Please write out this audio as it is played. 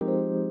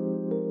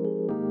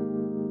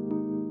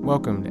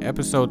Welcome to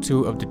episode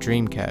 2 of the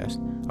DREAMcast,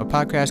 a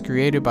podcast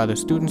created by the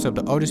students of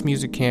the Otis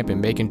Music Camp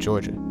in Macon,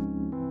 Georgia.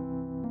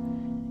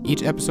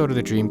 Each episode of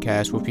the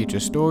DREAMcast will feature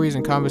stories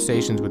and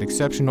conversations with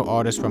exceptional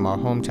artists from our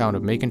hometown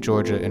of Macon,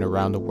 Georgia, and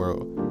around the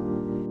world.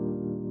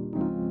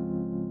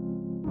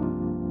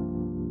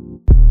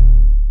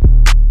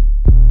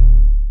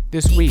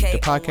 This week, the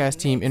podcast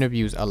team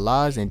interviews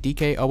ALäZ and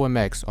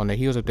DKOMX on the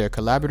heels of their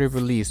collaborative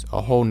release,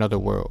 A Whole Nother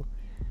World.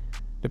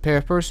 The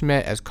pair first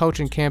met as coach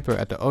and camper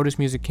at the Otis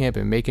Music Camp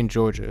in Macon,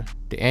 Georgia,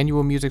 the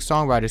annual music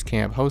songwriters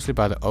camp hosted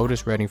by the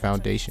Otis Redding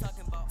Foundation.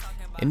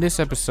 In this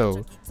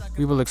episode,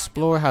 we will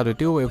explore how the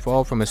duo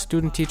evolved from a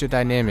student-teacher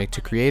dynamic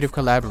to creative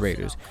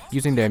collaborators,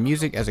 using their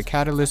music as a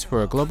catalyst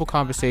for a global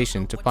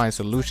conversation to find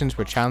solutions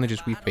for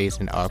challenges we face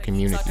in our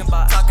community.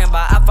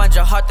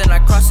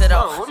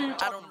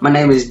 My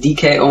name is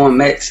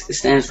DKOMX. It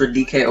stands for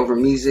DK over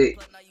music.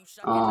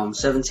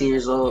 17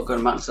 years old, go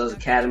to Mountain Sales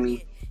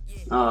Academy.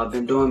 I've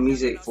been doing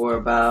music for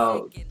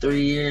about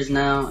 3 years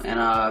now, and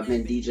I've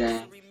been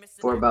DJing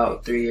for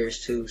about 3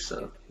 years too,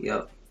 so,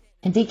 yep.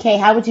 And DK,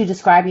 how would you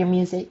describe your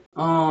music?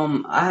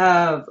 I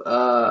have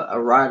a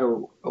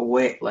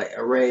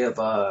array of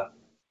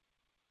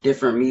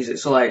different music.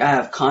 So like I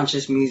have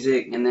conscious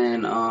music, and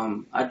then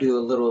I do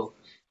a little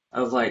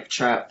of like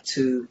trap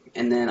too,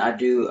 and then I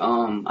do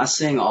I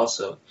sing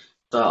also.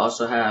 So I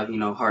also have,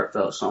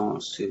 heartfelt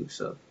songs too.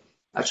 So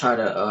I try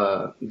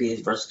to be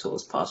as versatile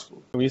as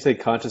possible. When you say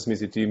conscious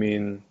music,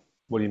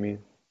 what do you mean?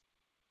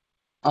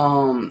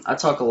 I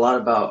talk a lot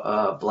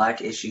about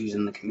black issues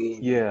in the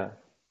community. Yeah.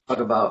 Talk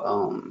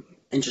about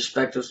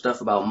introspective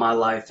stuff about my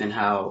life and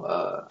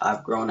how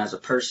I've grown as a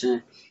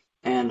person,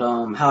 and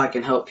how I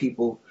can help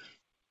people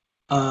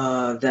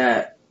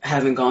that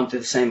haven't gone through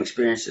the same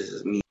experiences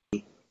as me.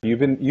 You've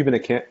been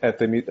at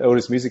the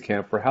Otis Music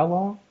Camp for how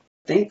long?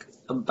 I think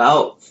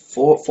about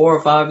four or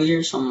 5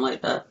 years, something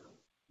like that.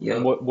 Yeah.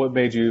 What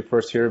made you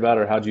first hear about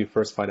it, or how did you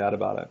first find out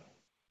about it?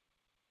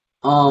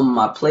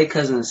 My play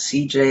cousins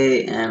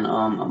CJ and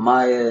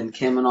Amaya and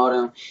Kim and all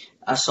them,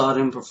 I saw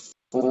them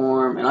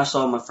perform, and I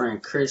saw my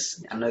friend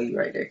Chris. I know you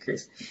right there,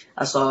 Chris.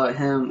 I saw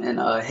him and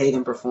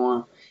Hayden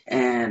perform,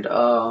 and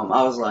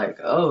I was like,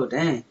 oh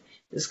dang,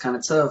 it's kind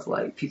of tough.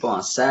 Like people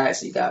on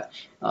sax, you got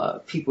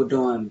people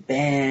doing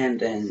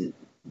band and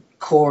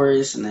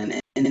chorus, and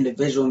then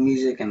individual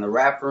music in the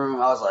rap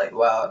room. I was like,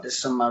 wow, this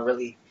is something I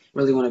really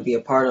want to be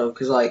a part of.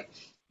 Because like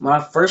when I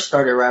first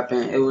started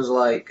rapping, it was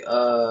like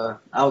I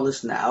would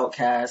listen to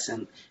Outkast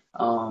and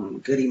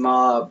Goody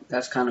Mob.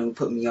 That's kind of who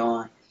put me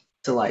on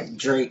to like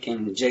Drake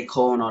and J.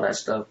 Cole and all that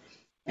stuff.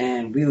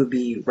 And we would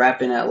be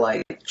rapping at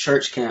like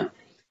church camp,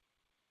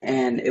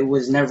 and it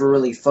was never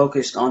really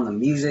focused on the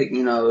music.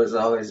 It was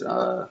always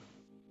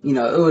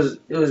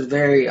it was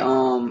very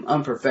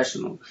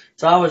unprofessional.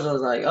 So I was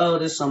like, oh,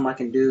 this is something I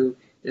can do.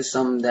 This is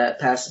something that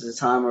passes the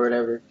time or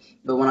whatever.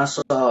 But when I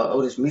saw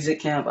Otis Music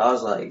Camp, I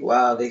was like,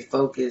 wow, they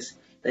focus,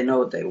 they know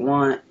what they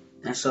want.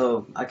 And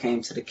so I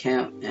came to the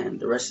camp, and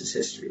the rest is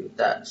history with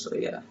that. So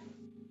yeah.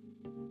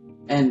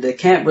 And the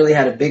camp really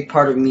had a big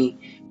part of me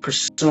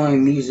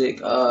pursuing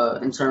music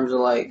in terms of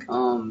like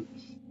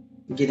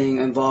getting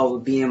involved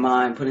with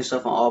BMI and putting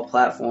stuff on all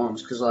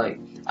platforms, because like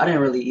I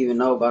didn't really even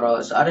know about all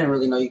this. I didn't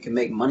really know you can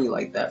make money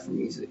like that from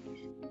music.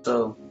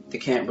 So the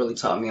camp really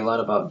taught me a lot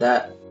about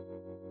that.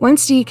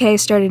 Once DK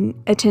started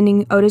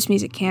attending Otis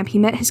Music Camp, he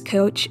met his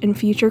coach and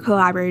future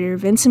collaborator,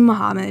 Vincent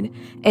Muhammad,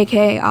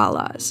 aka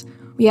ALäZ.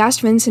 We asked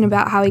Vincent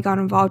about how he got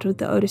involved with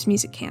the Otis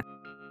Music Camp.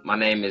 My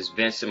name is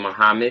Vincent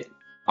Muhammad,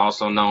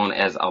 also known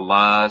as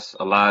ALäZ.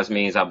 ALäZ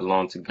means I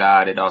belong to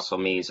God. It also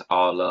means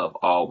all love,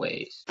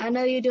 always. I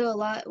know you do a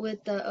lot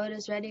with the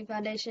Otis Redding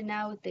Foundation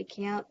now with the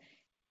camp.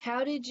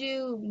 How did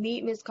you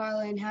meet Ms.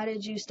 Carla, and how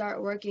did you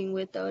start working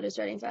with the Otis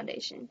Redding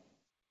Foundation?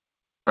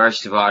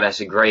 First of all, that's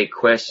a great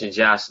question,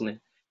 Jocelyn.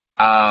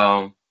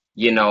 I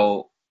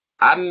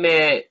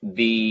met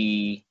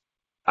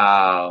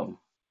I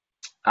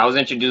was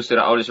introduced to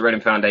the Otis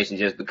Redding Foundation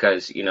just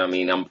because,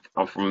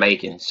 I'm from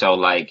Macon. So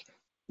like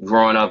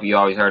growing up, you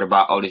always heard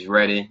about Otis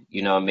Redding,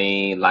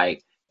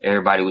 like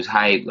everybody was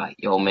hyped, like,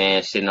 yo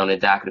man, sitting on the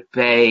dock of the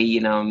bay,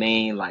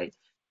 like,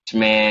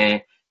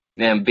 man,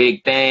 them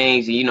big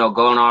things, and,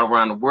 going all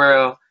around the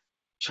world,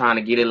 trying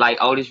to get it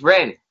like Otis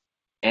Redding.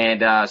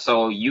 And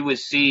so you would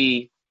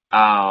see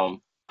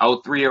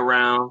 03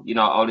 around,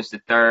 Otis the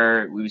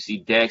Third. We would see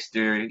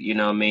Dexter, and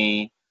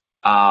we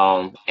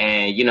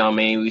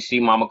see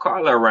Mama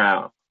Carla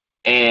around.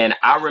 And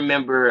I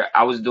remember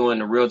I was doing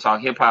the Real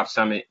Talk Hip Hop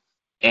Summit,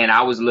 and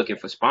I was looking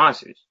for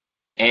sponsors.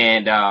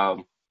 And I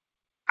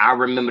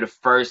remember the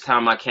first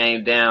time I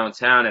came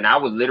downtown, and I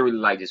would literally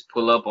like just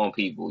pull up on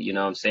people,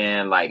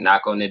 like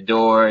knock on the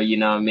door, and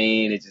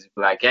just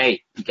be like,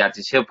 hey, we got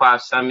this hip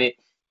hop summit,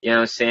 we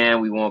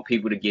want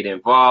people to get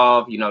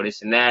involved,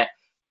 this and that.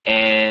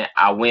 And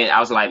I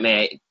was like,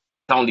 man, it's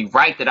only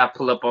right that I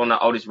pull up on the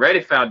Otis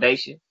Redding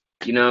Foundation,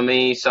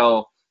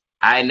 So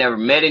I had never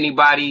met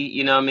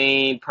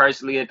anybody,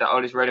 personally at the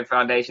Otis Redding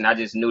Foundation. I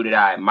just knew that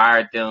I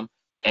admired them,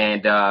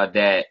 and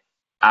that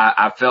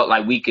I felt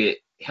like we could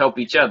help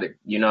each other.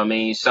 You know what I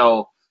mean?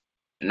 So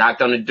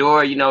knocked on the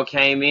door,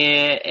 came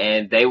in,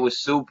 and they were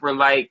super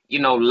like,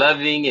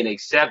 loving and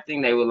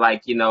accepting. They were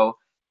like,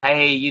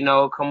 hey,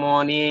 come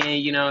on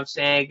in, you know what I'm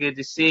saying? Good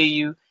to see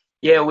you.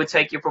 Yeah, we'll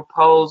take your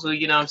proposal,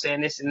 you know what I'm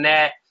saying? This and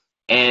that.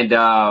 And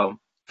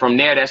from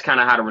there, that's kind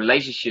of how the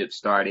relationship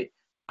started.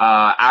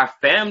 Our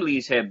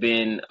families have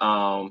been,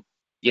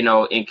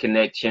 in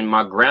connection.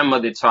 My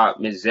grandmother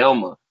taught Miss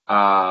Zelma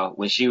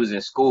when she was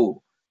in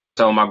school.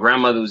 So my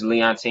grandmother was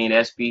Leontine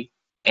Espy,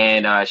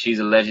 and she's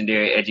a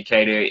legendary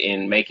educator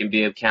in Macon,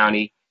 Bibb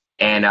County.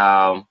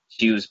 And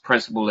she was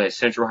principal at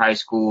Central High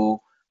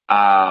School.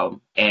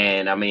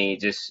 And I mean,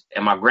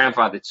 and my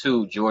grandfather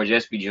too, George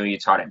Espy Jr.,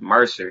 taught at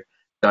Mercer.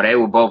 So they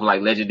were both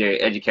like legendary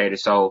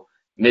educators. So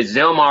Ms.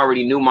 Zelma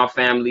already knew my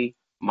family.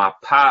 My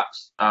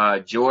pops,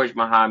 George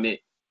Muhammad,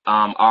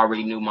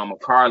 already knew Mama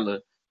Carla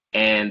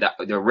and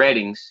the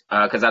Reddings,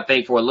 because I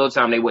think for a little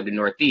time they went to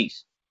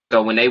Northeast.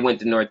 So when they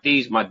went to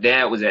Northeast, my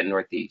dad was at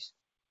Northeast.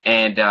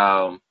 And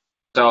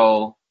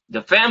so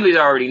the families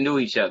already knew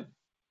each other.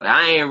 But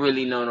I ain't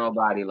really know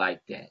nobody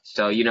like that.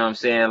 So, you know what I'm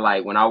saying?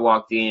 Like when I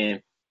walked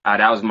in,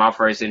 that was my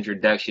first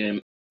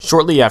introduction.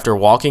 Shortly after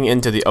walking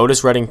into the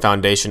Otis Redding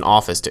Foundation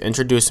office to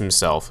introduce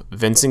himself,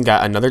 Vincent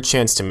got another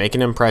chance to make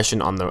an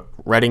impression on the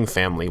Redding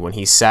family when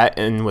he sat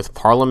in with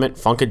Parliament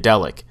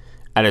Funkadelic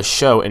at a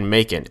show in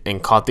Macon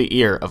and caught the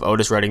ear of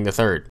Otis Redding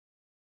III.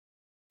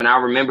 And I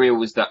remember it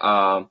was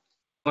the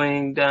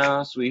swing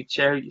down, sweet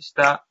cherry,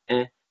 stop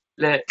and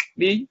let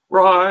me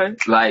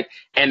ride. Like,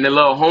 and the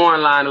little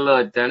horn line, the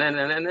little dun dun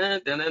dun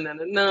dun dun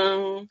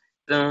dun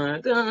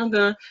dun dun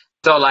dun.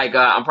 So like,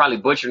 I'm probably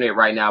butchering it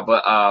right now,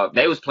 but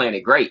they was playing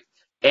it great.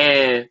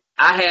 And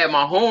I had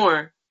my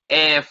horn,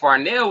 and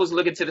Farnell was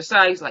looking to the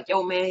side. He's like,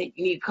 yo, man,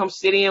 you need to come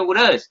sit in with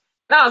us.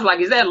 And I was like,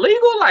 is that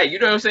legal? Like, you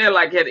know what I'm saying?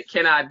 Like,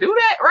 can I do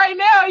that right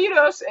now? You know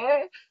what I'm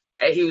saying?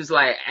 And he was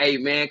like, hey,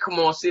 man, come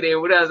on, sit in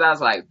with us. I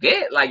was like,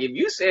 bet. Like, if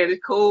you saying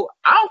it's cool,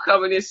 I'll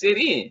come in and sit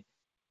in.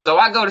 So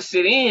I go to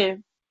sit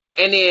in,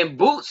 and then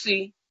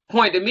Bootsy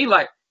pointed at me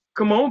like,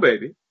 come on,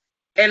 baby.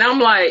 And I'm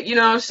like, you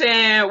know what I'm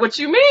saying? What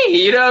you mean?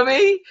 You know what I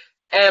mean?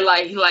 And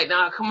like, he like,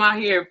 nah, come out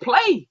here and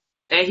play.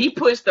 And he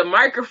puts the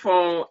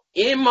microphone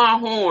in my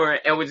horn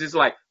and was just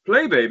like,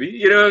 play, baby.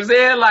 You know what I'm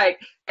saying?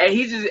 Like,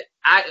 and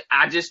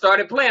I just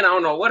started playing. I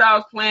don't know what I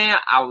was playing.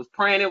 I was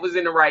praying it was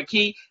in the right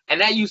key.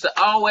 And that used to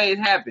always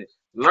happen.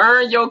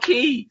 Learn your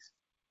keys.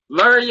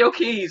 Learn your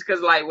keys.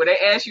 Cause like when they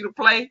ask you to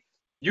play,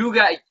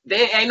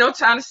 there ain't no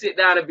time to sit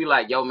down and be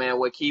like, yo, man,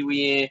 what key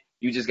we in?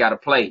 You just got to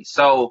play.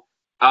 So,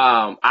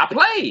 I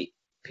played.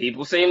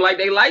 People seemed like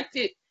they liked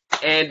it.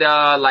 And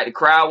like the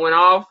crowd went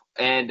off,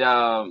 and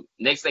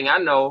next thing I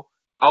know,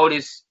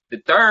 Otis the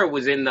third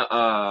was in the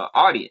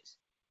audience.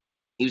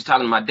 He was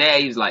talking to my dad.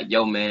 He was like,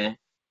 "Yo, man,"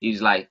 he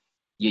was like,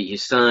 your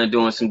son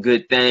doing some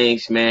good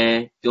things,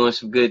 man, doing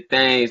some good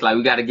things. Like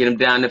we got to get him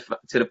down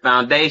to the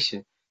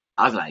foundation."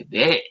 I was like,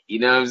 "Bet," you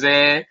know what I'm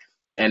saying?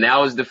 And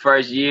that was the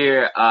first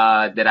year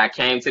that I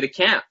came to the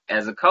camp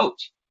as a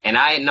coach. And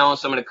I had known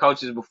some of the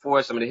coaches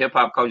before, some of the hip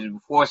hop coaches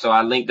before, so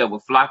I linked up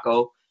with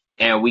Flacco.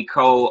 And we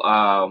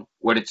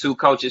were the two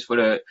coaches for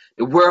the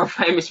world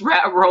famous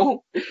rap room,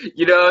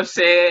 you know what I'm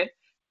saying?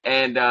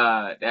 And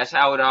that's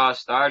how it all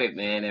started,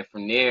 man. And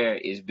from there,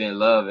 it's been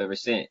love ever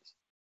since.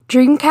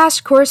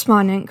 DREAMcast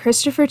correspondent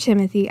Christopher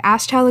Timothy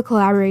asked how the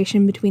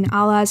collaboration between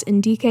ALäZ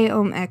and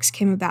DKOMX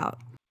came about.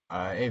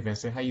 Hey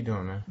Vincent, how you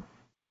doing, man?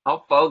 I'm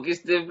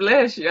focused and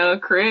blessed, young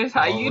Chris.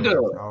 How you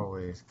doing?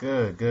 Always.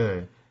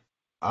 Good.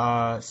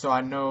 So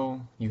I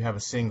know you have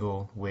a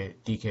single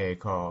with DK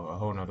called A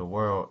Whole Nother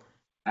World.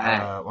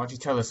 Why don't you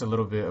tell us a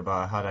little bit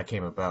about how that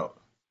came about?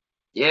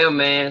 Yeah,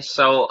 man.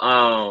 So,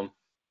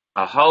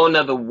 A Whole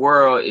Nother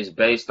World is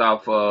based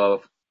off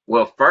of,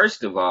 well,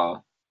 first of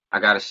all,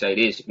 I gotta say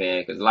this,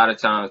 man, because a lot of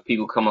times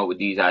people come up with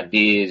these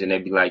ideas and they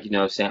be like, you know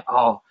what I'm saying?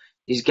 Oh,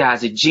 this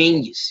guy's a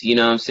genius. You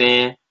know what I'm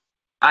saying?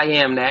 I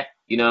am that.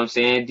 You know what I'm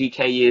saying?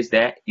 DK is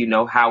that. You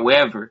know,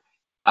 however,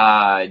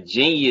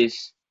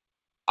 genius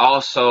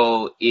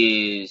also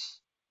is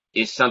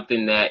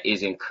something that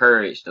is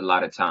encouraged a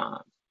lot of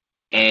times.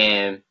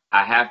 And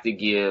I have to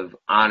give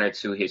honor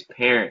to his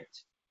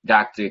parents,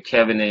 Dr.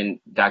 Kevin and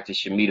Dr.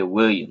 Shamita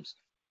Williams,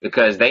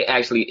 because they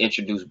actually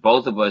introduced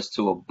both of us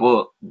to a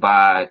book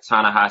by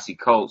Ta-Nehisi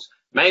Coates.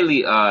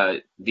 Mainly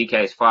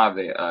DK's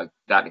father,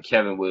 Dr.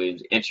 Kevin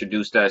Williams,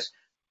 introduced us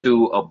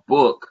to a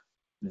book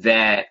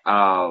that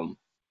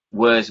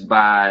was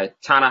by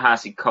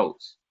Ta-Nehisi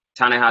Coates.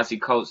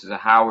 Ta-Nehisi Coates is a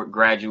Howard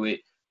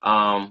graduate.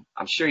 I'm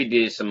sure he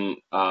did some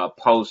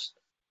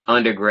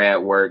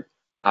post-undergrad work,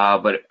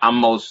 but I'm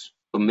most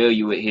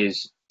familiar with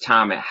his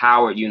time at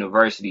Howard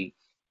University.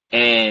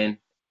 And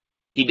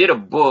he did a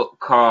book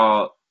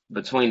called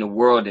Between the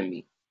World and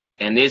Me.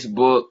 And this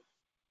book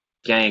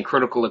gained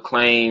critical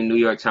acclaim, New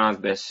York Times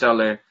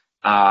bestseller.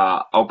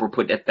 Oprah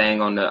put that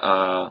thing on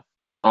the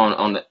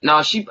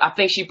I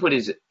think she put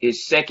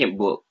his second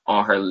book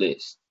on her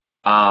list.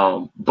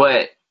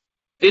 But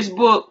this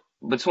book,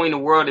 Between the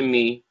World and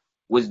Me,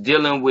 was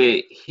dealing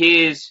with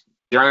his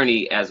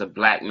journey as a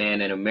black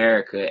man in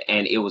America,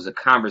 and it was a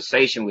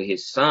conversation with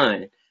his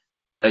son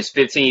his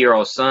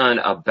 15-year-old son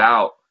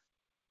about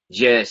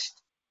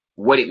just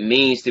what it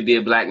means to be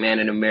a black man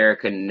in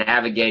America,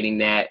 navigating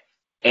that,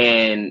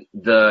 and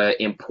the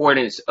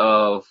importance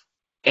of,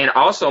 and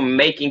also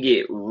making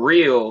it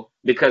real,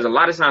 because a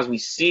lot of times we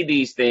see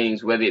these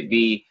things, whether it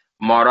be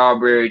Maud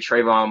Arbery,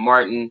 Trayvon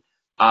Martin,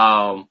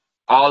 all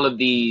of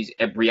these,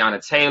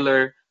 Breonna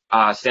Taylor,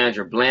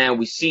 Sandra Bland,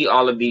 we see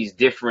all of these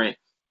different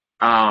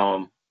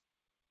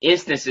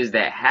instances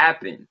that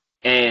happen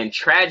and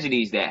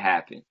tragedies that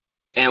happen,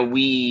 and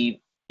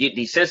we get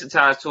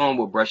desensitized to them,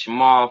 we'll brush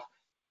them off.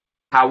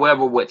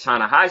 However, what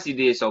Ta-Nehisi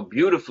did so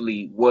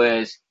beautifully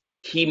was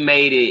he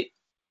made it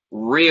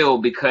real,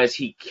 because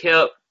he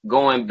kept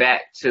going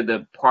back to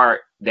the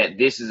part that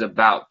this is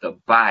about the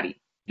body.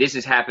 This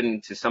is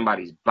happening to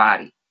somebody's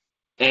body.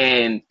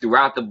 And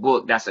throughout the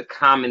book, that's a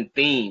common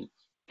theme.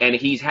 And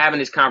he's having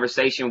this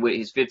conversation with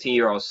his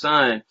 15-year-old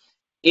son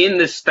in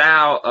the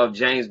style of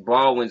James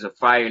Baldwin's A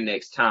Fire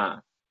Next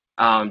Time.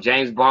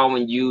 James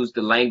Baldwin used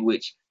the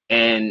language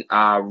and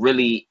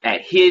really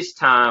at his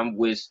time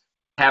was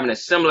having a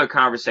similar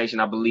conversation,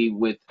 I believe,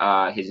 with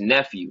his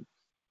nephew.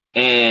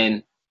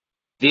 And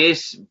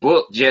this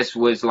book just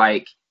was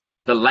like,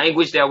 the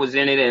language that was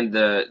in it and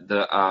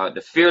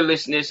the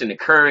fearlessness and the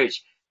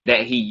courage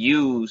that he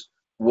used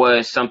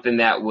was something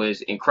that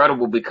was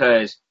incredible,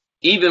 because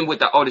even with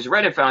the Otis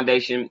Redding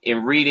Foundation,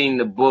 in reading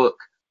the book,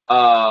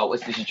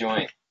 what's this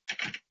joint?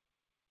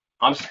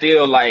 I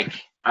still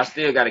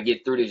got to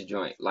get through this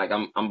joint. Like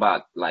I'm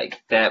about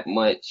like that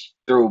much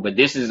through, but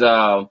this is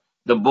the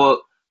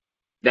book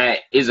that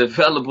is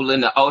available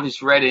in the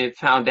Otis Redding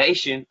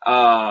Foundation,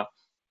 An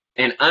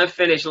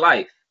Unfinished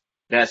Life.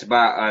 That's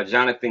by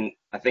Jonathan,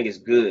 I think it's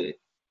Good.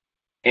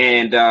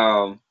 And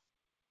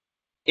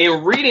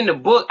in reading the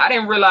book, I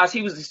didn't realize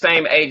he was the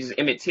same age as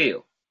Emmett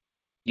Till.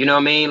 You know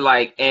what I mean?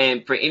 Like,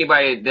 and for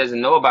anybody that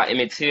doesn't know about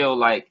Emmett Till,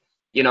 like,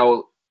 you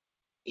know,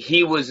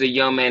 he was a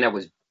young man that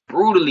was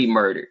brutally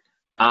murdered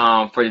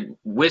for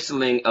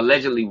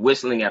allegedly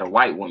whistling at a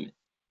white woman.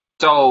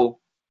 So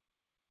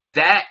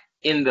that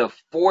in the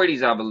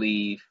 40s, I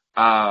believe,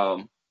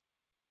 and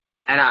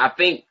I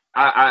think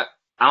I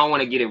don't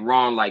want to get it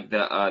wrong, like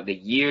the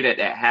year that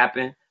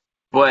happened,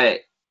 but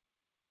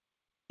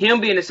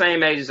him being the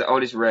same age as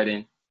Otis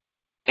Redding,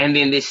 and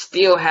then this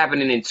still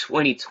happening in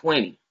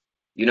 2020.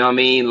 You know what I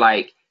mean?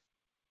 Like,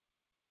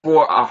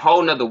 for A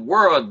Whole Nother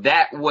World,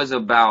 that was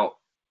about,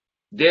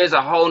 there's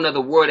a whole nother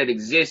world that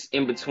exists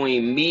in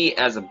between me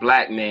as a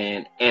black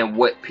man and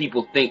what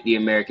people think the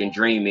American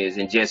dream is,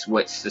 and just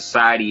what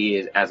society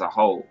is as a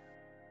whole.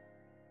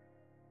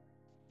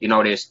 You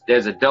know,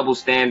 there's a double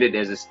standard,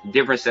 there's a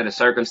different set of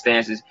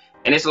circumstances,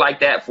 and it's like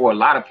that for a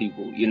lot of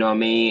people, you know what I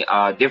mean?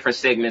 Different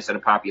segments of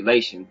the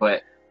population,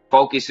 but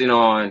focusing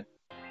on,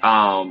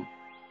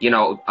 you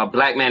know, a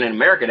black man in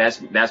America,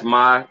 that's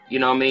my, you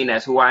know what I mean?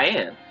 That's who I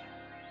am.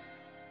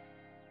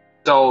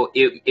 So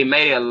it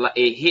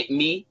hit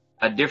me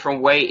a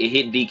different way. It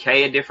hit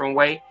DK a different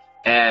way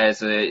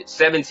as a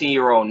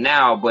 17-year-old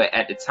now, but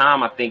at the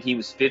time, I think he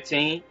was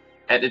 15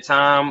 at the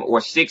time,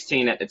 or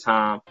 16 at the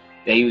time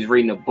that he was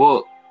reading the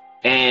book.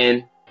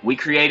 And we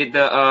created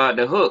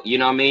the hook, you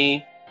know what I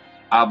mean?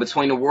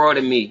 Between the world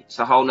and me, it's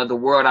a whole nother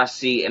world I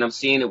see, and I'm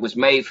seeing it was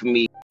made for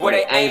me, where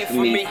they aim for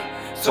me.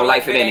 So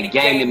life, it ain't a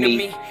game to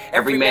me.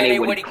 Every man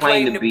ain't what he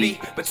claimed to be.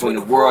 Between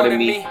the world and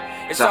me,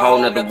 it's a whole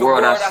nother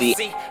world I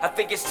see. I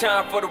think it's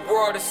time for the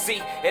world to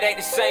see. It ain't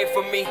the same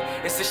for me.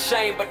 It's a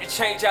shame, but the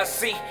change I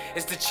see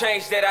is the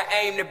change that I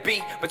aim to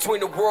be.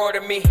 Between the world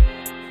and me.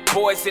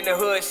 Boys in the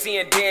hood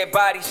seeing dead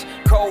bodies.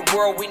 Cold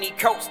world, we need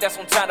coats. That's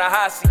on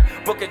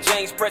Ta-Nehisi. Booker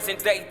James,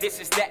 present day. This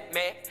is that,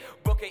 man.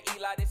 Booker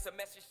Eli, this a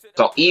message to the...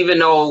 So even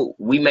though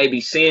we may be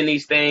seeing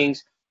these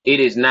things, it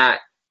is not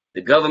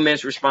the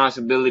government's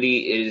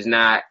responsibility. It is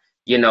not,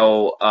 you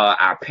know,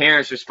 our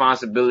parents'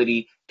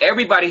 responsibility.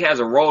 Everybody has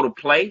a role to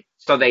play,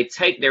 so they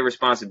take their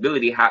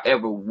responsibility.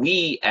 However,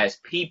 we as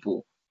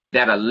people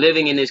that are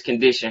living in this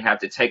condition have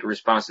to take a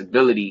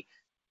responsibility,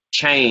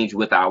 change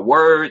with our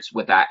words,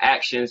 with our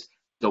actions,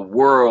 the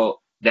world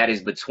that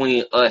is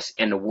between us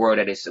and the world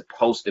that is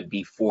supposed to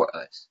be for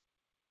us.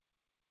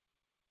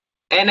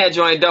 And that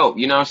joint dope,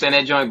 you know what I'm saying?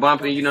 That joint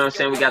bumping, you know what I'm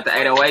saying? We got the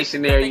 808s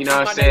in there, you know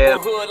what I'm saying?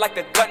 Like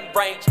the gun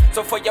range.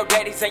 So for your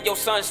daddies and your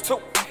sons too,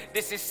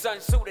 this is Sun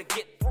Tzu to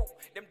get through.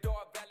 Them door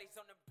valleys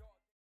on them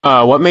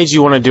door. What made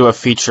you want to do a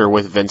feature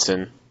with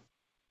Vincent?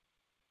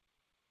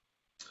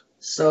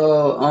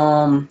 So,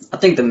 I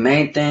think the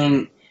main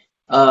thing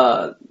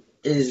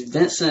is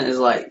Vincent is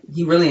like,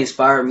 he really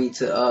inspired me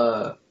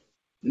to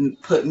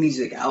put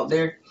music out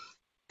there,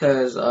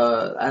 because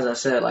as I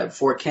said, like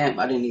before camp,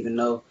 I didn't even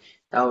know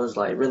that was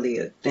like really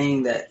a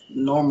thing that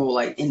normal,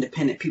 like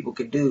independent people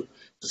could do.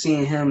 So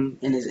seeing him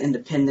in his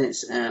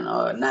independence and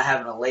not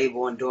having a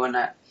label and doing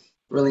that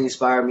really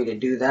inspired me to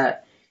do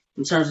that.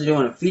 In terms of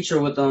doing a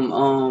feature with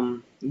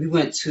them, we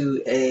went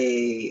to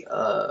I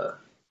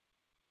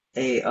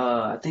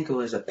think it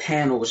was a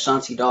panel with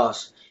Shanti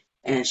Das,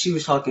 and she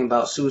was talking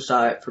about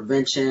suicide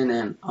prevention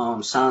and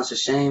silence of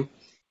shame.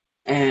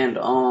 And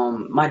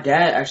my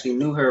dad actually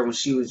knew her when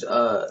she was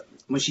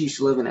when she used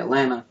to live in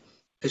Atlanta,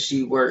 because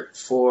she worked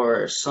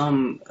for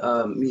some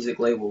music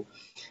label.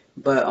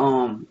 But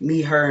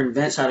me, her, and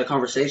Vince had a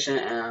conversation,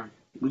 and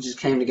we just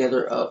came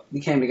together.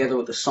 We came together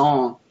with a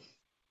song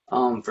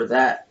for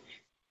that,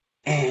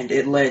 and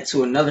it led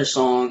to another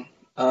song,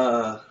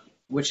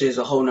 which is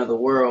A Whole Nother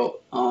World.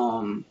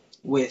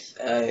 With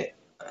it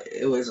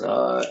was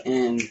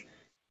in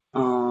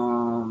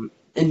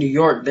New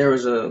York. There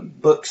was a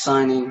book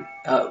signing.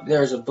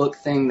 There was a book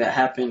thing that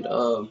happened.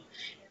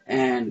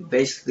 And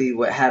basically,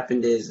 what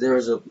happened is there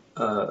was a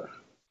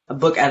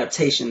book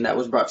adaptation that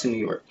was brought to New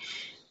York.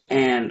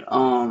 And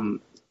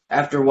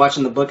after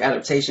watching the book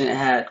adaptation, it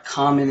had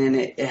Common in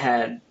it. It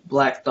had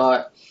Black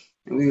Thought.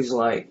 And we was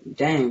like,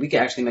 dang, we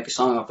could actually make a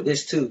song off of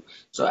this too.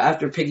 So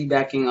after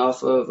piggybacking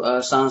off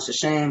of Silence to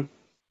Shame,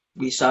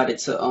 we decided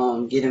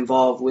to get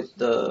involved with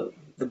the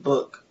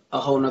book, A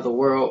Whole Nother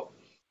World.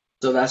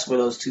 So that's where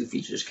those two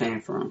features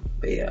came from.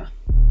 But yeah.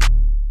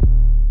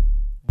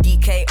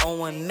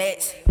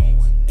 DKOMX,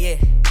 yeah.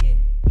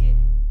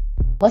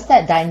 What's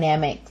that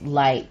dynamic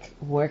like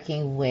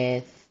working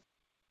with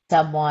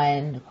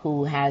someone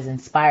who has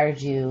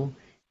inspired you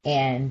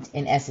and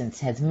in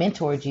essence has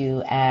mentored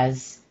you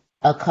as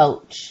a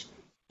coach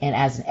and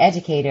as an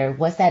educator?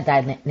 What's that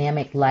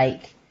dynamic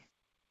like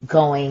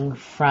going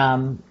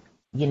from,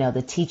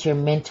 the teacher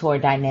mentor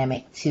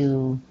dynamic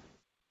to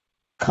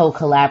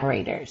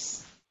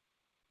co-collaborators?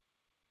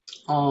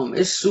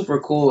 It's super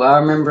cool. I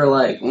remember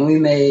when we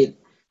made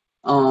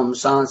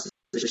Silence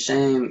is a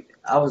Shame,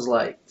 I was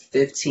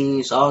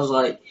 15, so I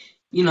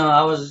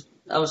was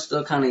I was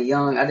still kind of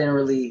young. I didn't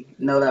really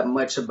know that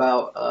much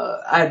about.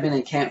 I had been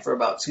in camp for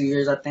about 2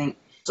 years, I think.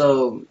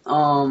 So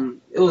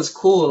it was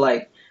cool.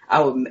 I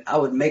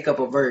would make up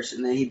a verse,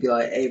 and then he'd be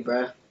like, "Hey,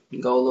 bruh,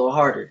 go a little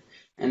harder,"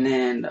 and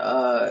then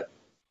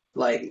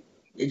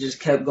it just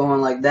kept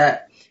going like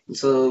that. And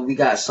so we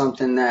got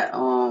something that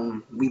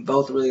we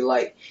both really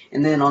like.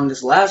 And then on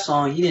this last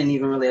song, he didn't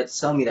even really have to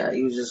tell me that.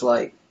 He was just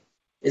like,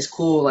 it's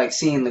cool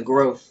seeing the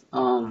growth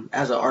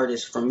as an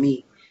artist from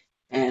me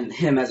and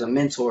him as a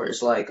mentor.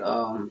 It's I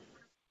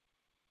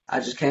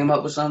just came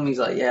up with something. He's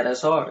like, yeah,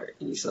 that's hard.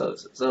 And so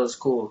it's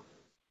cool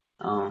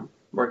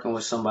working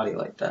with somebody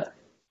like that.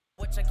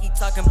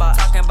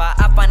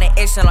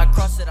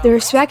 The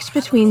respect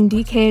between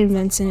DK and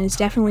Vincent is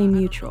definitely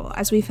mutual,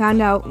 as we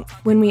found out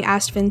when we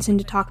asked Vincent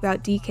to talk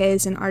about DK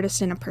as an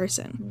artist and a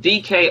person.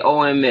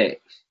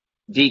 DKOMX,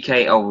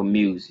 DK over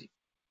music.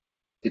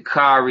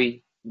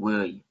 Dakari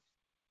Williams.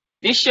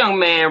 This young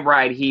man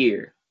right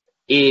here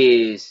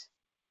is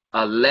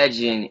a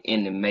legend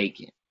in the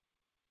making.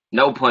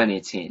 No pun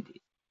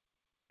intended.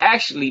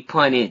 Actually,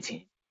 pun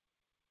intended.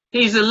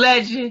 He's a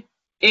legend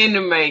in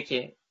the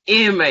making,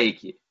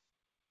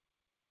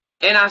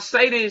 And I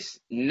say this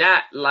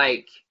not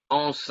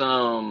on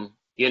some,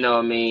 this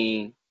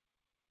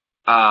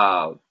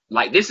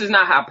is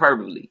not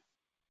hyperbole.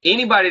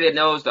 Anybody that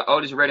knows the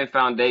Otis Redding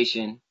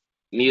Foundation,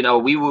 we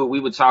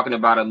were talking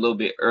about it a little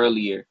bit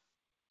earlier,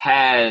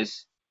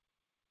 has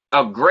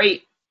a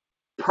great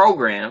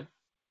program,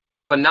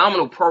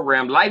 phenomenal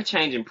program,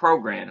 life-changing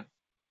program.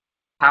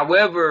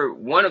 However,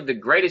 one of the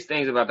greatest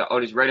things about the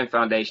Otis Redding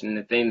Foundation and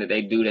the thing that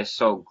they do that's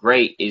so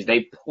great is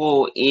they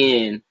pull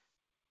in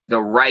the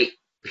right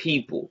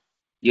people,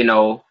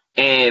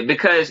 and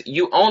because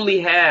you only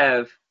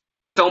have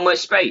so much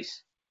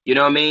space,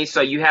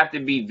 so you have to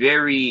be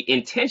very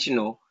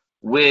intentional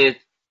with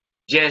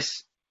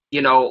just,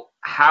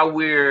 how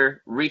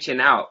we're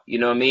reaching out,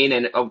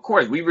 and of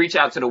course we reach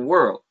out to the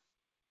world.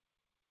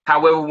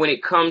 However, when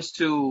it comes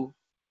to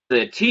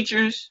the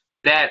teachers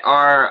that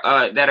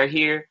are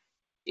here,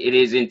 it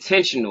is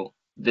intentional,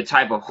 the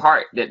type of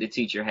heart that the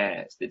teacher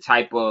has, the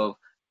type of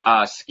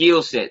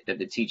skill set that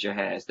the teacher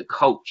has, the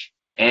coach.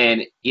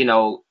 And,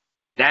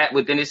 that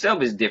within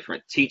itself is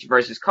different, teach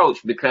versus coach,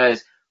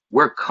 because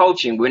we're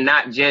coaching. We're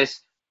not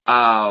just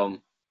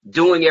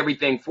doing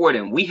everything for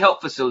them. We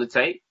help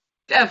facilitate.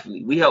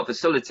 Definitely, we help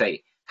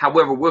facilitate.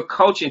 However, we're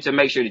coaching to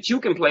make sure that you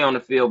can play on the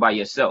field by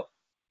yourself.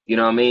 You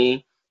know what I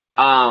mean?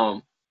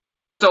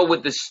 So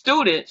with the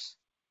students,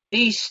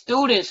 these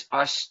students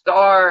are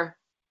star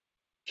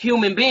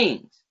human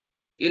beings.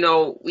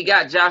 We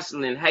got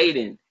Jocelyn,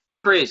 Hayden,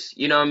 Chris,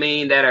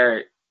 that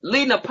are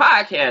leading a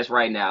podcast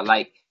right now.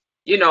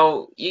 You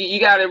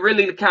got to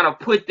really kind of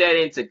put that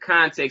into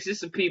context.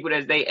 It's some people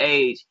that's they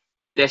age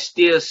that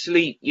still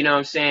sleep,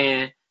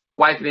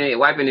 wiping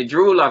the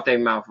drool off their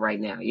mouth right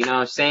now,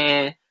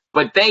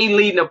 But they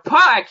leading a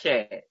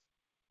podcast.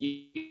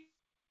 You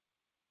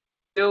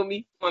feel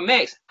me?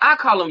 Max, I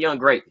call them young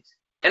greatness.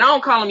 And I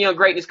don't call him young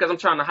greatness because I'm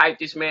trying to hype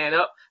this man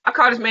up. I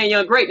call this man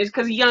young greatness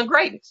because he's young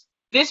greatness.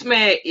 This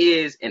man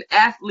is an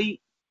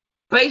athlete,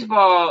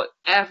 baseball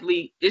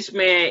athlete. This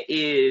man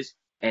is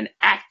an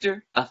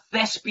actor, a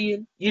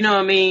thespian. You know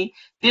what I mean?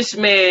 This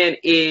man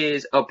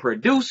is a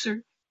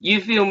producer.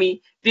 You feel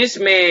me? This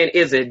man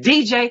is a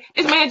DJ.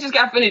 This man just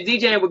got finished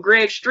DJing with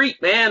Greg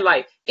Street, man.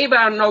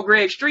 Anybody know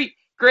Greg Street?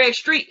 Greg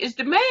Street is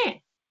the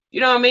man.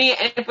 You know what I mean?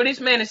 And for this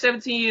man at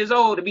 17 years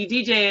old to be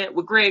DJing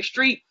with Greg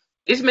Street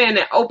This man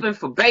that opened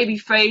for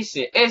Babyface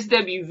and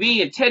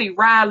SWV and Teddy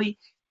Riley,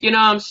 you know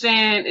what I'm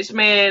saying? This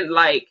man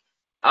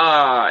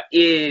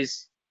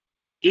is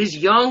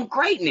young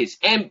greatness.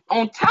 And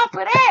on top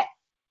of that,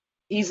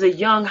 he's a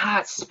young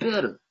hot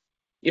spitter.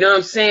 You know what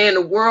I'm saying?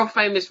 The world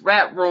famous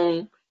rap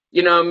room,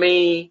 you know what I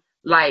mean?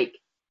 Like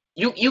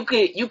you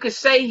could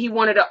say he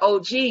one of the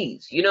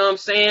OGs, you know what I'm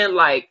saying?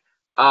 Like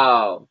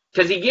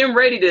cause he getting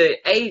ready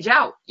to age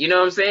out, you know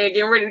what I'm saying?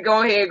 Getting ready to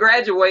go ahead and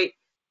graduate.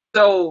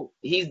 So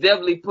he's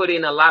definitely put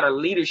in a lot of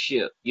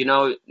leadership, you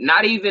know,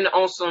 not even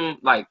on some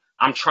like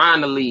I'm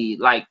trying to lead,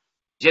 like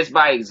just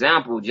by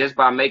example, just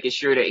by making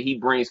sure that he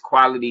brings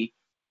quality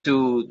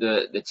to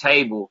the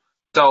table.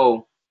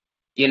 So,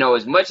 you know,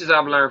 as much as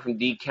I've learned from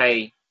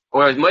DK,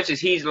 or as much as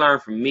he's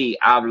learned from me,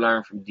 I've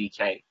learned from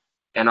DK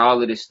and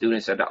all of the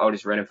students at the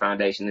Otis Redding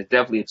Foundation. It's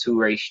definitely a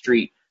two-way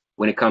street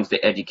when it comes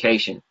to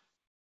education.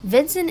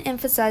 Vincent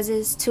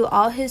emphasizes to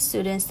all his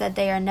students that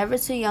they are never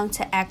too young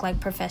to act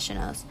like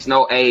professionals. There's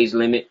no age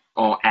limit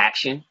on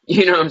action,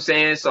 you know what I'm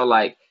saying? So,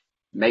 like,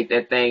 make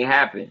that thing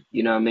happen,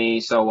 you know what I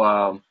mean?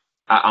 So,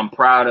 I'm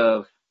proud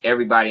of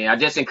everybody, and I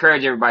just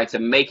encourage everybody to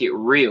make it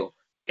real.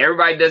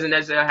 Everybody doesn't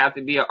necessarily have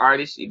to be an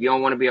artist. If you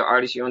don't want to be an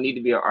artist, you don't need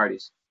to be an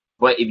artist.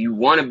 But if you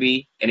want to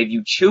be, and if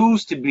you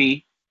choose to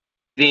be,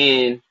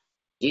 then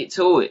get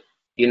to it.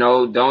 You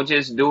know, don't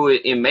just do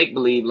it in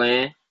make-believe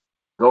land.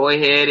 Go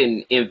ahead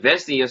and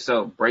invest in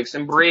yourself. Break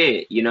some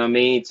bread, you know what I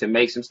mean, to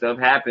make some stuff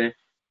happen.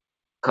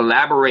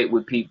 Collaborate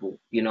with people,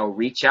 you know,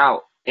 reach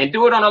out. And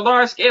do it on a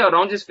large scale.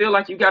 Don't just feel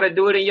like you got to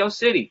do it in your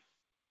city.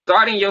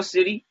 Start in your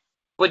city,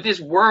 but this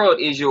world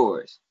is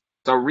yours.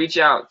 So reach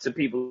out to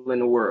people in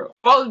the world.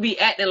 Supposed to be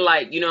acting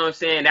like, you know what I'm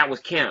saying, that was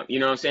camp. You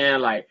know what I'm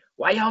saying? Like,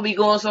 why y'all be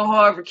going so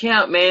hard for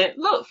camp, man?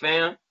 Look,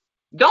 fam,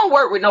 don't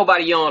work with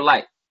nobody you don't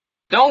like.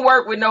 Don't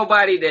work with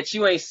nobody that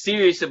you ain't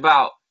serious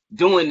about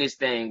doing this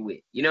thing with.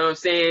 You know what I'm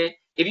saying?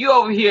 If you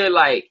over here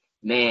like,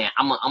 man,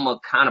 I'm a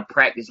kind of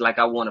practice like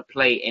I want to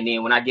play, and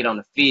then when I get on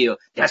the field,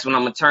 that's when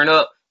I'm going to turn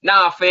up.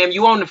 Nah, fam,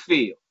 you on the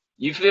field.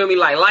 You feel me?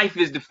 Like, life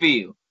is the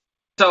field.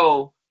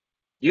 So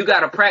you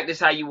got to practice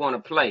how you want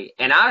to play.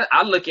 And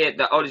I look at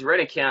the Otis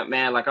Redding Camp,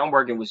 man, like I'm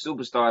working with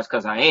superstars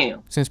because I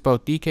am. Since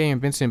both DK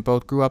and Vincent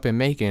both grew up in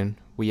Macon,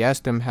 we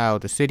asked them how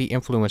the city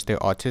influenced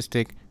their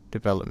artistic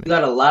development. We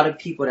got a lot of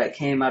people that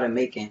came out of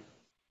Macon,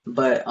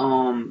 but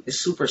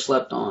it's super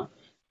slept on.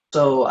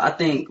 So I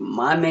think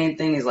my main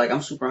thing is, like,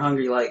 I'm super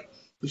hungry. Like,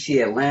 you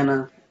see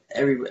Atlanta,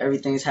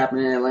 everything's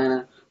happening in Atlanta.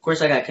 Of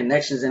course, I got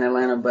connections in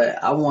Atlanta,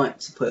 but I want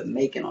to put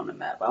Macon on the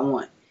map. I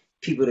want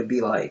people to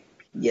be like,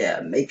 yeah,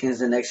 Macon's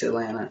the next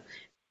Atlanta.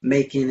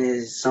 Macon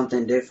is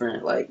something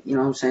different. Like, you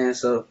know what I'm saying?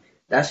 So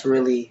that's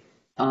really,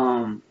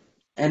 and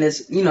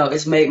it's, you know,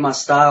 it's made my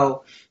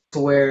style to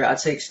where I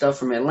take stuff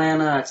from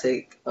Atlanta. I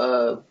take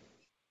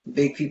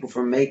big people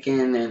from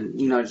Macon and,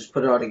 you know, just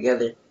put it all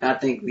together. And I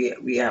think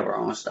we have our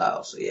own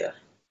style. So, yeah.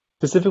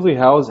 Specifically,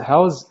 how's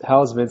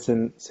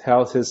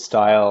his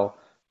style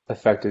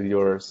affected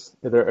yours?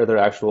 Are there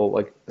actual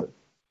like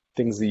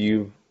things that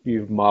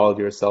you've modeled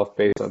yourself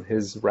based on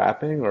his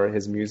rapping or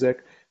his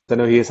music? I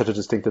know he has such a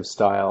distinctive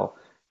style.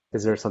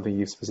 Is there something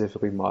you've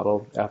specifically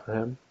modeled after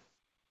him?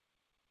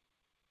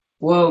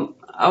 Well,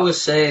 I would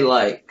say,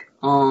 like,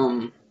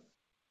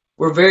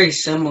 we're very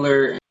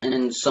similar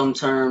in some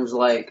terms,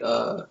 like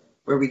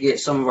where we get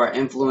some of our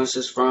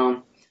influences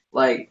from.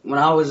 Like, when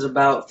I was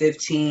about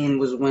 15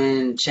 was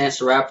when Chance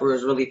the Rapper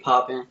was really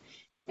popping.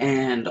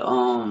 And,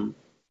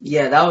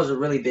 yeah, that was a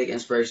really big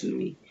inspiration to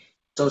me.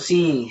 So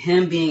seeing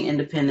him being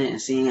independent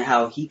and seeing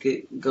how he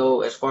could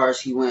go as far as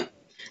he went,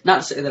 not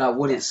to say that I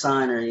wouldn't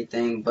sign or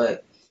anything,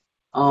 but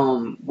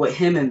what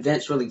him and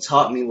Vince really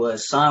taught me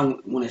was sign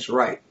when it's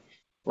right.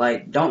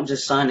 Like, don't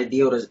just sign a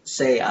deal to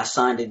say I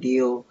signed a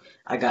deal,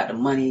 I got the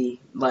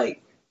money.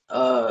 Like,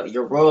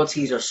 your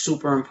royalties are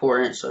super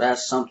important, so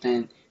that's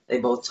something they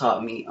both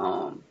taught me.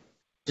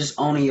 Just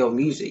owning your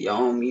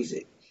own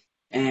music.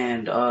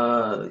 And,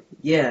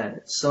 yeah,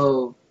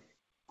 so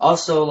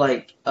also,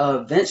 like,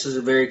 Vince is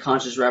a very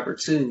conscious rapper,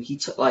 too. He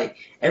like,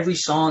 every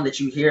song that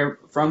you hear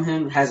from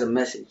him has a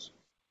message.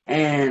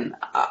 And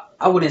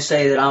I wouldn't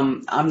say that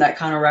I'm that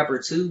kind of rapper,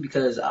 too,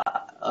 because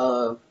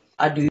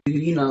I do,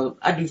 you know,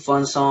 I do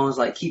fun songs,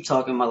 like Keep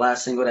Talking, my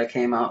last single that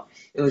came out.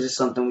 It was just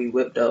something we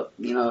whipped up,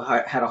 you know,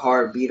 had a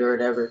hard beat or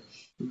whatever.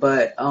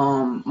 But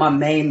my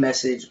main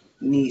message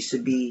needs to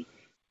be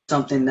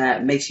something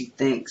that makes you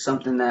think,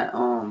 something that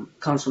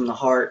comes from the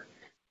heart,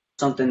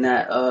 something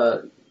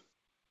that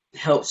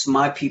helps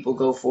my people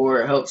go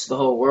forward, helps the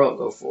whole world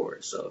go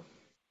forward. So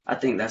I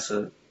think that's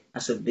a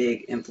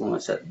big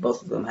influence that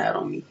both of them had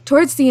on me.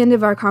 Towards the end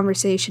of our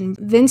conversation,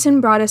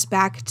 Vincent brought us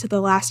back to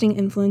the lasting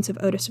influence of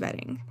Otis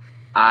Redding.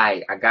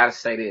 I gotta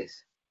say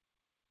this.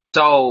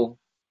 So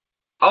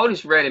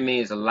Otis Redding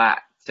means a lot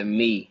to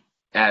me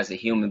as a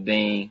human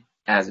being,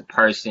 as a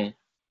person,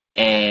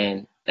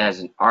 and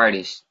as an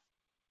artist,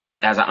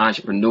 as an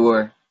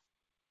entrepreneur.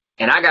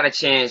 And I got a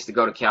chance to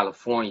go to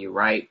California,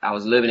 right? I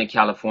was living in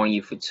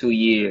California for 2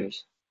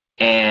 years.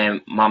 And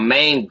my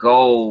main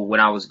goal when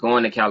I was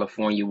going to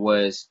California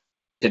was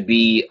to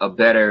be a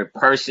better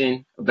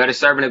person, a better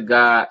servant of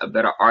God, a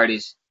better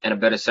artist, and a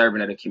better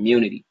servant of the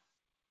community.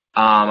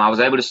 I was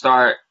able to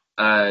start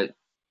a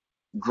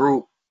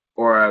group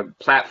or a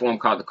platform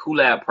called the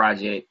Collab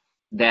Project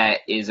that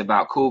is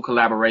about cool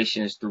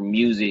collaborations through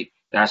music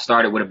that I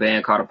started with a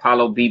band called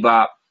Apollo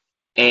Bebop.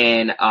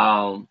 And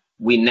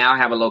we now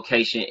have a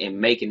location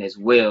in Macon as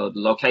well. The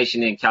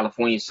location in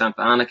California,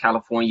 Santa Ana,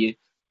 California.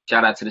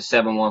 Shout out to the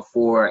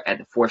 714 at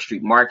the 4th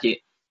Street Market.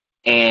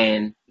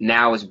 And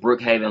now it's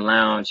Brookhaven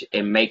Lounge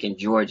in Macon,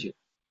 Georgia.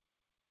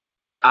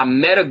 I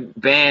met a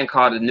band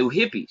called the New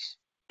Hippies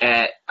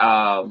at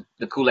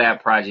the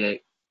Collab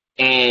Project.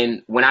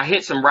 And when I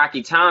hit some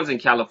rocky towns in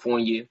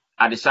California,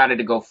 I decided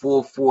to go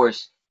full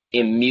force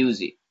in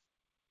music.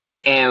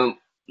 And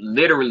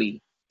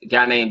literally, a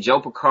guy named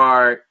Joe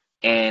Picard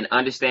and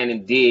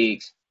Understanding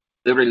Diggs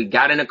literally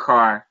got in a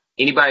car.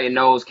 Anybody that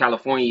knows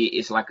California,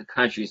 it's like a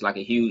country. It's like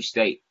a huge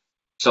state.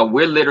 So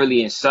we're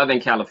literally in Southern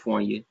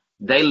California.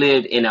 They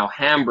lived in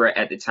Alhambra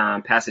at the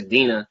time,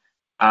 Pasadena,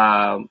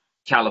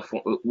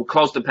 California,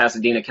 close to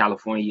Pasadena,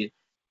 California.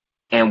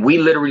 And we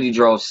literally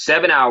drove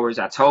 7 hours.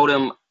 I told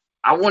him,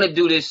 I want to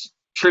do this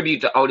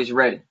tribute to Otis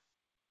Redding.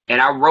 And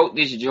I wrote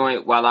this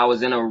joint while I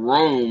was in a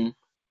room.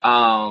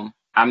 I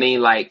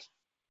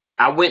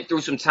went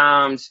through some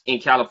times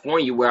in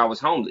California where I was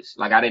homeless.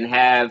 Like, I didn't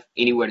have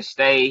anywhere to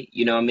stay.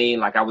 You know what I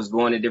mean? Like, I was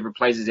going to different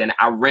places, and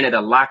I rented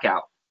a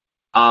lockout.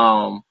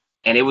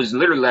 And it was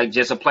literally like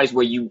just a place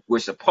where you were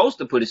supposed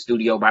to put a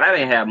studio, but I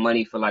didn't have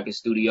money for like a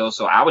studio.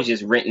 So I was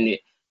just renting it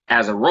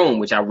as a room,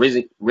 which I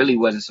really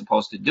wasn't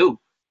supposed to do.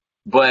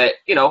 But,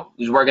 you know,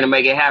 was working to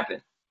make it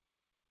happen.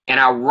 And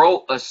I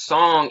wrote a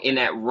song in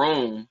that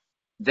room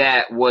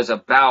that was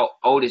about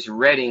Otis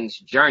Redding's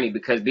journey,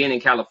 because being in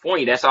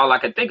California, that's all I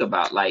could think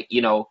about. Like,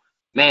 you know,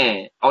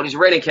 man, Otis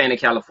Redding came to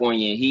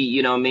California. He,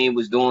 you know what I mean,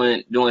 was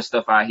doing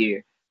stuff out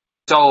here.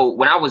 So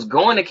when I was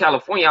going to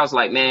California, I was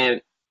like, man,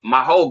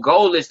 my whole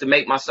goal is to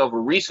make myself a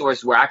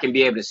resource where I can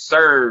be able to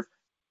serve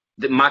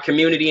my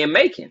community in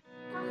Macon.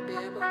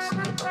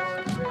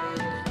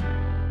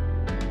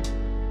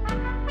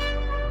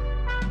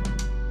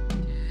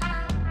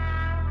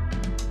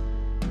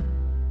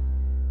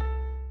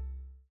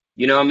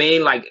 You know what I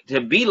mean? Like,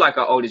 to be like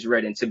an Otis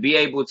Redding, to be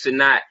able to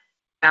not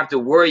have to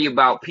worry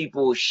about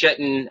people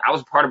shutting. I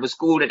was part of a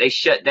school that they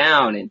shut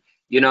down, and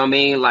you know what I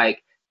mean?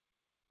 Like,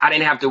 I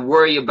didn't have to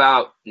worry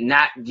about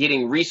not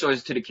getting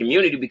resources to the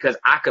community because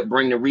I could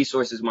bring the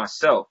resources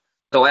myself.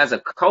 So as a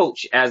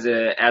coach, as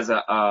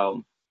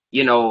a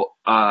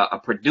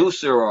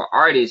producer or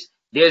artist,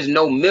 there's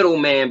no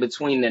middleman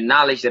between the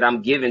knowledge that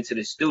I'm giving to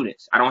the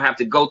students. I don't have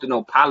to go through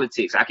no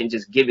politics. I can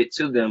just give it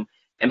to them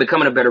and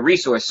becoming a better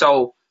resource.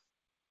 So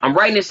I'm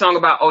writing this song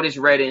about Otis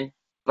Redding,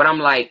 but I'm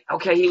like,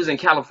 okay, he was in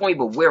California,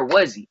 but where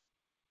was he?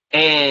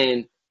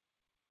 And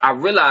I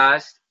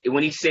realized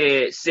when he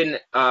said sitting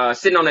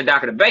on the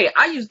dock of the bay,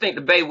 I used to think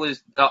the bay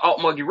was the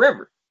Altmucky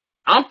River.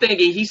 I'm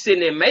thinking he's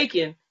sitting in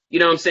Macon, you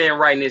know what I'm saying,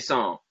 writing this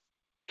song.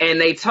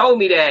 And they told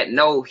me that,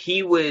 no,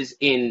 he was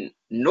in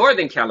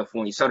Northern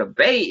California. So the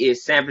bay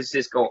is San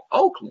Francisco,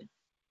 Oakland.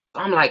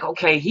 So I'm like,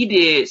 okay, he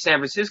did San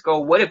Francisco.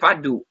 What if I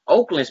do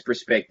Oakland's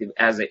perspective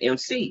as an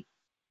MC?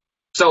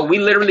 So we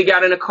literally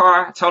got in the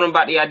car. I told him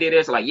about the idea.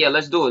 It's like, yeah,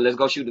 let's do it. Let's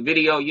go shoot the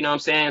video. You know what I'm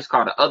saying? It's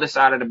called The Other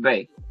Side of the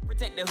Bay.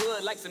 Protect the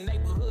hood like some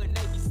neighborhood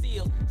Navy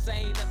SEAL.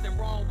 Say ain't nothing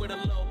wrong with a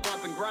little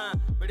bump and grind,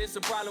 but it's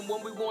a problem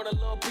when we want a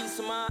little peace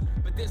of mind.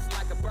 But this is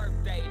like a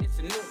birthday. It's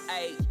a new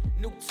age,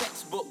 new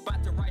textbook,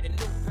 about to write a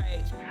new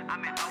page.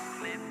 I'm in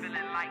Oakland,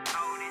 feeling like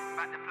Otis,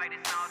 about to play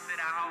this song so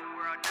the whole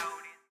world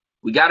knows.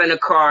 We got in the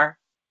car,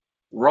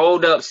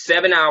 rolled up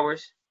 7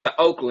 hours to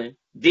Oakland,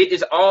 did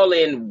this all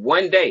in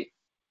one day.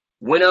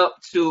 Went up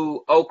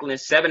to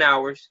Oakland 7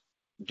 hours,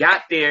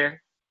 got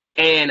there,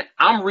 and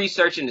I'm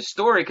researching the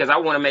story because I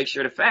want to make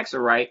sure the facts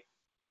are right.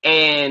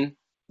 And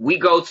I'm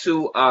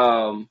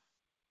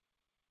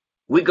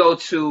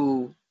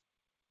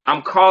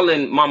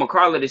calling Mama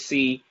Carla to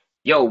see,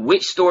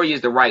 which story is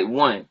the right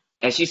one.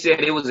 And she said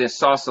it was in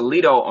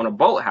Sausalito on a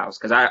boathouse,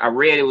 because I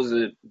read it was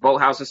a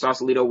boathouse in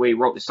Sausalito where he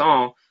wrote the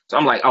song. So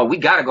I'm like, oh, we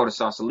got to go to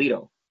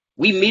Sausalito.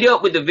 We meet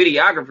up with the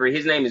videographer.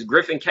 His name is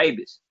Griffin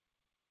Cabus.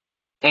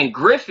 And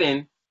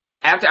Griffin,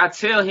 after I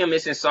tell him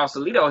it's in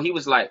Sausalito, he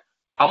was like,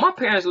 oh, my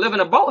parents live in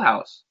a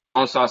boathouse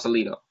on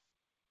Sausalito.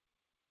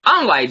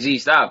 I'm like, gee,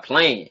 stop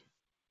playing.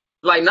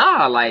 Like,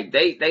 nah, like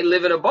they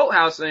live in a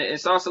boathouse in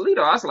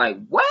Sausalito. I was like,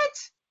 what?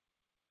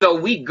 So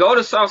we go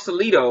to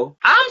Sausalito.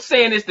 I'm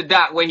saying it's the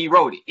dock where he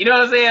wrote it. You know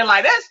what I'm saying?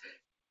 Like,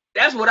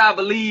 that's what I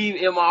believe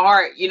in my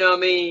heart. You know what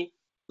I mean?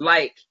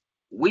 Like,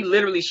 we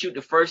literally shoot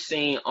the first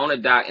scene on the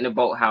dock in the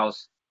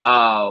boathouse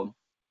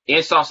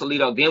in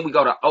Sausalito. Then we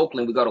go to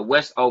Oakland. We go to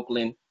West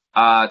Oakland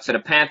to the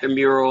Panther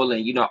mural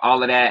and,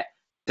 all of that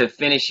to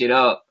finish it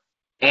up.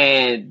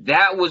 And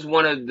that was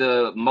one of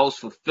the most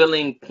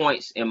fulfilling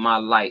points in my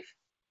life,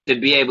 to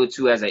be able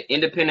to, as an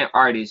independent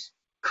artist,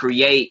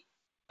 create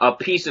a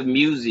piece of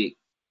music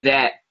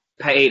that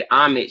paid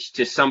homage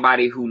to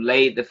somebody who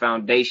laid the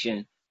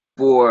foundation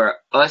for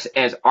us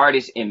as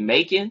artists in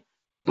Macon,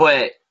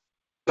 but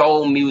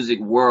soul music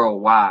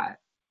worldwide.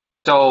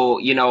 So,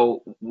 you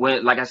know,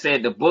 when, like I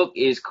said, the book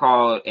is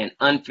called An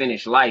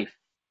Unfinished Life.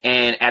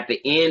 And at the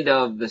end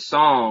of the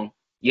song,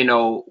 you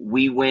know,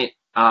 we went,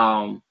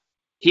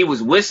 he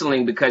was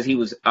whistling because he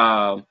was,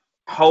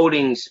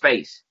 holding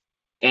space.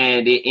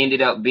 And it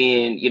ended up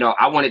being, you know,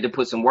 I wanted to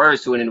put some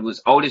words to it, and it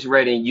was Otis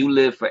Redding, you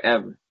live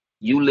forever.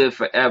 You live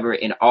forever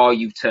in all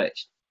you've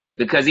touched.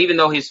 Because even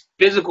though his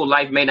physical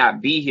life may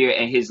not be here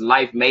and his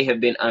life may have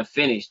been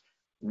unfinished,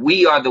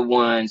 we are the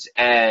ones,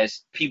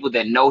 as people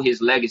that know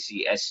his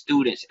legacy, as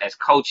students, as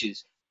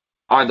coaches,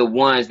 are the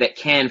ones that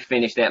can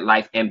finish that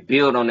life and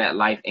build on that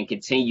life and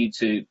continue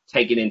to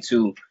take it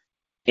into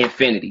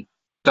infinity.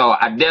 So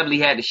I definitely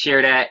had to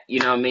share that, you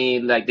know what I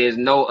mean? Like, there's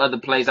no other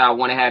place I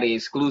want to have the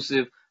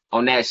exclusive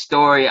on that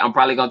story. I'm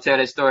probably going to tell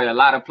that story in a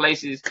lot of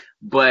places,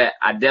 but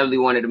I definitely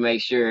wanted to make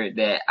sure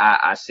that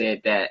I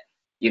said that,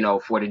 you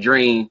know, for the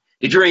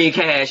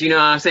DREAMcast, you know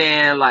what I'm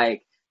saying?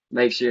 Like,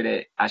 make sure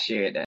that I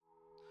shared that.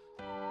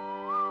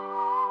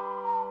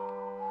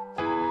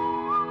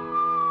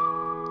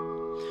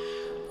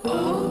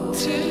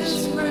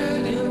 Otis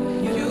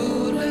Redding, you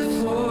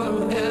live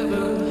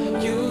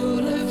forever, you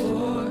live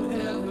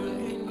forever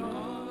in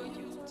all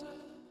you touch.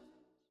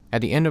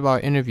 At the end of our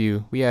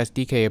interview, we asked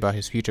DK about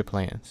his future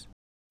plans.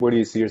 Where do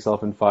you see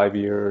yourself in 5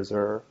 years,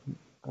 or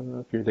I don't know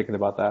if you're thinking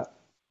about that?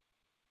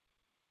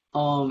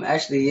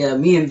 Actually, yeah,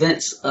 me and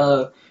Vince,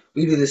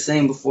 we do the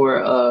same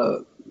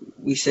before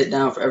we sit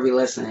down for every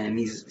lesson, and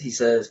he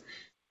says,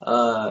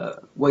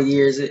 what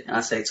year is it? And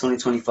I say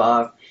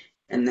 2025,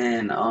 and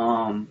then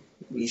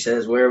he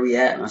says, where are we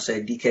at? And I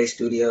say DK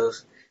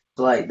Studios.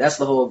 So, like, that's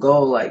the whole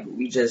goal. Like,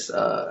 we just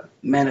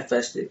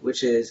manifested,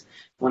 which is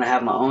want to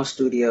have my own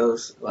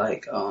studios,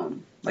 like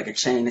a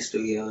chain of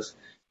studios,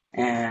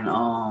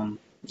 and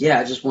yeah,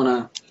 I just want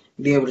to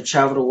be able to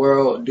travel the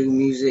world, do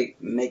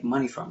music, make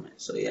money from it.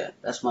 So yeah,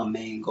 that's my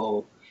main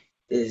goal,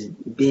 is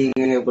being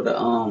able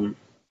to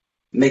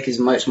make as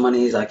much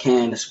money as I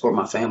can to support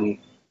my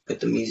family with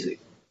the music.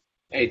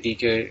 Hey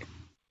DK,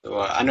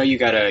 I know you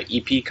got an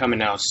EP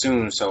coming out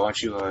soon, so why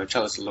don't you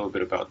tell us a little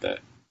bit about that?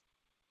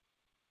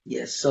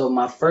 Yes, so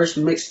my first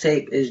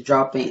mixtape is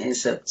dropping in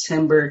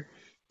September.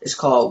 It's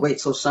called Wait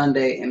Till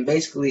Sunday, and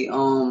basically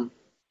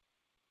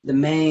the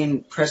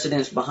main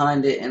precedence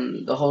behind it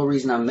and the whole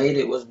reason I made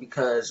it was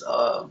because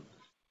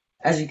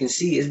as you can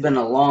see, it's been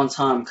a long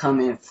time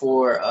coming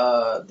for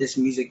this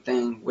music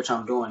thing, which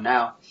I'm doing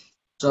now.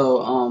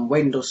 So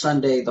wait until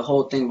Sunday, the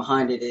whole thing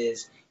behind it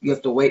is you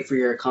have to wait for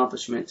your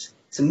accomplishments.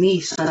 To me,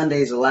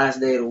 Sunday is the last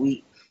day of the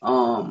week.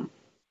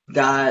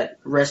 God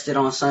rested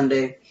on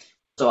Sunday,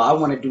 so I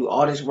want to do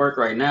all this work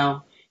right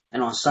now,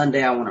 and on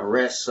Sunday I want to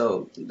rest.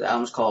 So the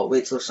album's called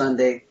Wait Till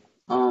Sunday.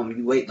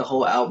 You wait the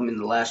whole album, and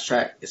the last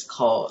track is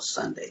called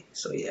Sunday.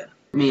 So yeah,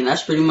 I mean,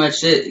 that's pretty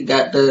much it.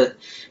 Got the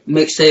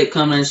mixtape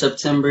coming in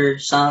September,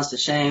 Silence to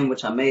Shame,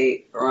 which I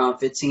made around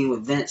 15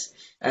 with Vince.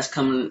 That's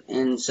coming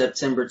in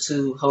September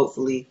too,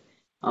 hopefully.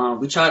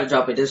 We tried to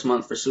drop it this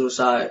month for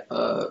Suicide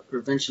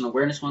Prevention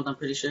Awareness Month, I'm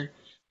pretty sure.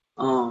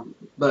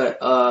 But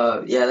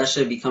yeah, that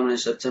should be coming in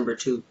September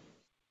too.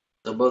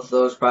 So both of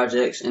those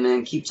projects, and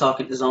then Keep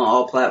Talking is on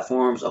all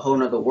platforms. A Whole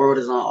Nother World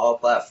is on all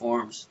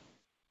platforms.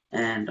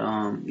 And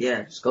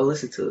yeah, just go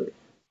listen to it.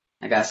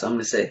 I got something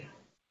to say.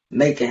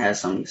 Macon has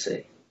something to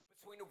say.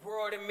 Between the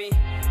world and me,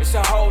 it's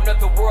a whole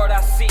nother world I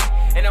see,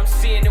 and I'm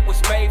seeing it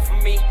was made for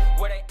me.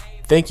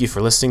 Thank you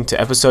for listening to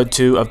episode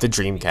 2 of the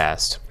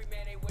DREAMcast.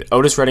 The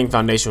Otis Redding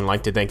Foundation would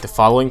like to thank the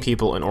following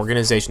people and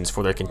organizations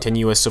for their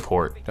continuous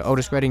support: The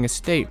Otis Redding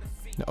Estate,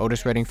 the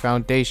Otis Redding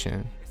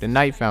Foundation, the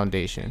Knight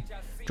Foundation,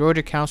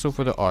 Georgia Council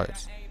for the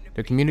Arts,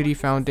 the Community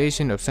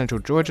Foundation of Central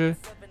Georgia,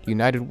 the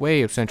United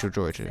Way of Central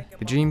Georgia.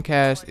 The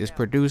DREAMcast is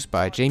produced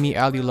by Jamie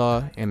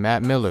Alilaw and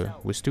Matt Miller,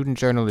 with student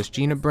journalists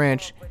Gina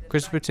Branch,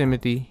 Christopher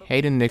Timothy,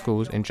 Hayden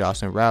Nichols, and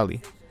Jocelyn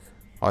Rowley.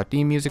 Our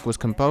theme music was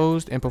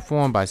composed and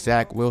performed by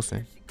Zach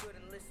Wilson.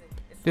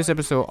 This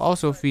episode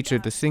also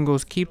featured the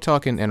singles Keep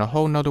Talking and A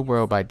Whole Nother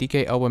World by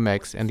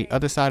DKOMX and The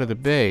Other Side of the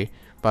Bay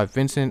by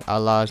Vincent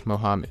ALäZ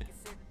Mohammed.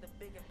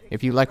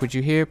 If you like what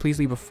you hear, please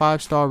leave a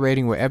 5-star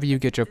rating wherever you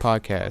get your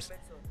podcast.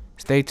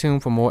 Stay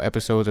tuned for more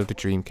episodes of the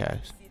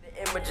DREAMcast.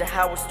 Image of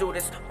how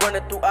students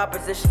running through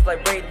oppositions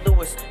like Ray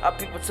Lewis. Our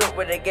people took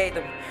what they gave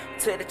them,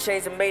 took the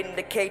chains and made them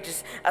the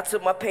cages. I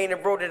took my pain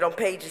and wrote it on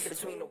pages.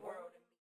 Between the